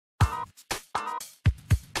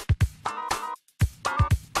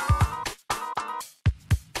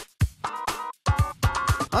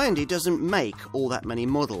Hyundai doesn't make all that many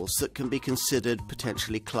models that can be considered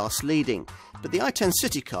potentially class-leading, but the i10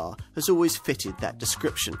 city car has always fitted that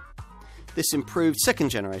description. This improved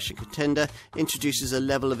second-generation contender introduces a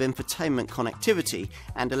level of infotainment connectivity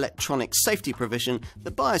and electronic safety provision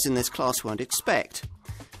that buyers in this class won't expect.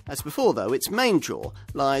 As before though, its main draw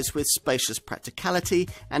lies with spacious practicality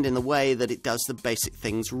and in the way that it does the basic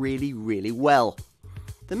things really, really well.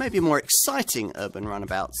 There may be more exciting urban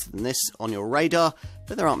runabouts than this on your radar,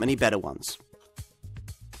 but there aren't many better ones.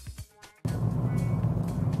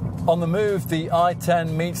 On the move, the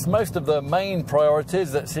i10 meets most of the main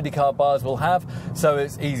priorities that city car buyers will have, so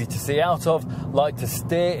it's easy to see out of, light to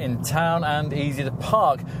steer in town and easy to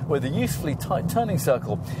park with a usefully tight turning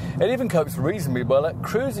circle. It even copes reasonably well at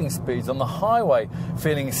cruising speeds on the highway,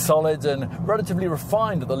 feeling solid and relatively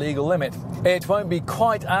refined at the legal limit. It won't be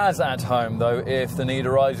quite as at home though if the need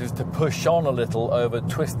arises to push on a little over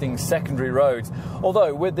twisting secondary roads,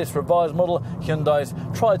 although with this revised model Hyundai's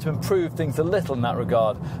tried to improve things a little in that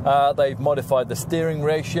regard. They've modified the steering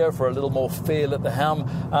ratio for a little more feel at the helm,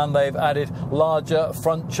 and they've added larger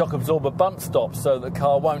front shock absorber bump stops so the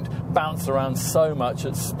car won't bounce around so much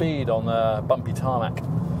at speed on bumpy tarmac.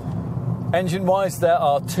 Engine-wise, there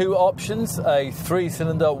are two options, a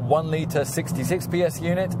 3-cylinder 1-litre 66 PS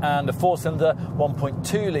unit and a 4-cylinder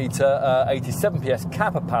 1.2-litre 87 PS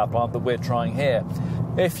Kappa power plant that we're trying here.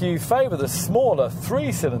 If you favour the smaller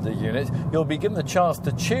 3-cylinder unit, you'll be given the chance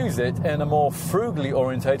to choose it in a more frugally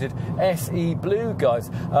orientated SE Blue guise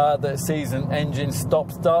that sees an engine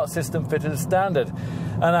stop-start system fitted as standard.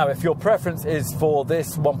 And now, if your preference is for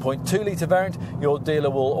this 1.2-litre variant, your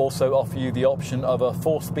dealer will also offer you the option of a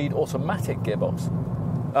 4-speed automatic gearbox.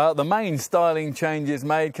 The main styling changes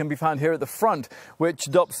made can be found here at the front, which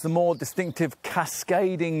adopts the more distinctive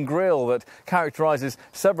cascading grille that characterises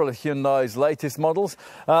several of Hyundai's latest models.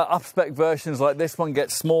 Up-spec versions like this one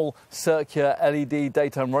get small circular LED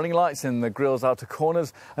daytime running lights in the grille's outer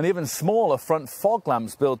corners and even smaller front fog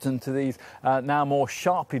lamps built into these now more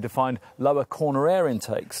sharply defined lower corner air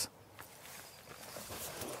intakes.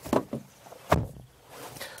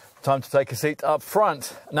 Time to take a seat up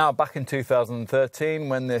front. Now, back in 2013,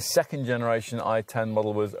 when the second generation i10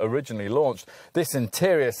 model was originally launched, this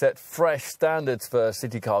interior set fresh standards for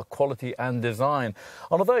city car quality and design.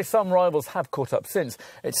 And although some rivals have caught up since,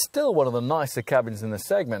 it's still one of the nicer cabins in the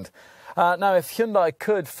segment. Now, if Hyundai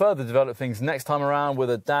could further develop things next time around with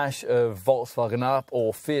a dash of Volkswagen Up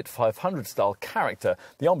or Fiat 500 style character,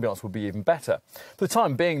 the ambiance would be even better. For the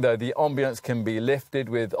time being, though, the ambiance can be lifted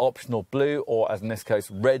with optional blue or, as in this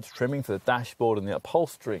case, red trimming for the dashboard and the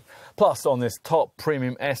upholstery. Plus, on this top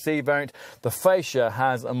premium SE variant, the fascia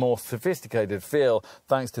has a more sophisticated feel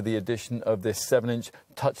thanks to the addition of this 7-inch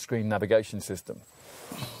touchscreen navigation system.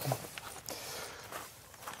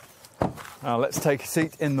 Now let's take a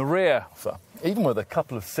seat in the rear. So, even with a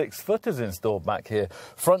couple of 6-footers installed back here,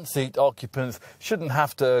 front seat occupants shouldn't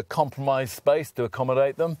have to compromise space to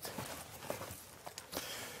accommodate them.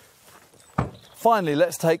 Finally,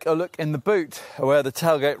 let's take a look in the boot, where the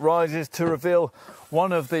tailgate rises to reveal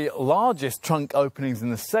one of the largest trunk openings in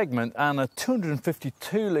the segment and a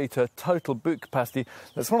 252-litre total boot capacity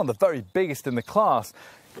that's one of the very biggest in the class.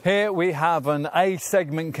 Here we have an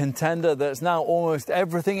A-segment contender that's now almost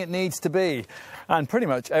everything it needs to be, and pretty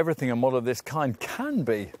much everything a model of this kind can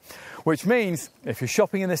be, which means if you're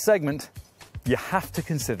shopping in this segment, you have to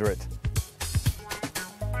consider it.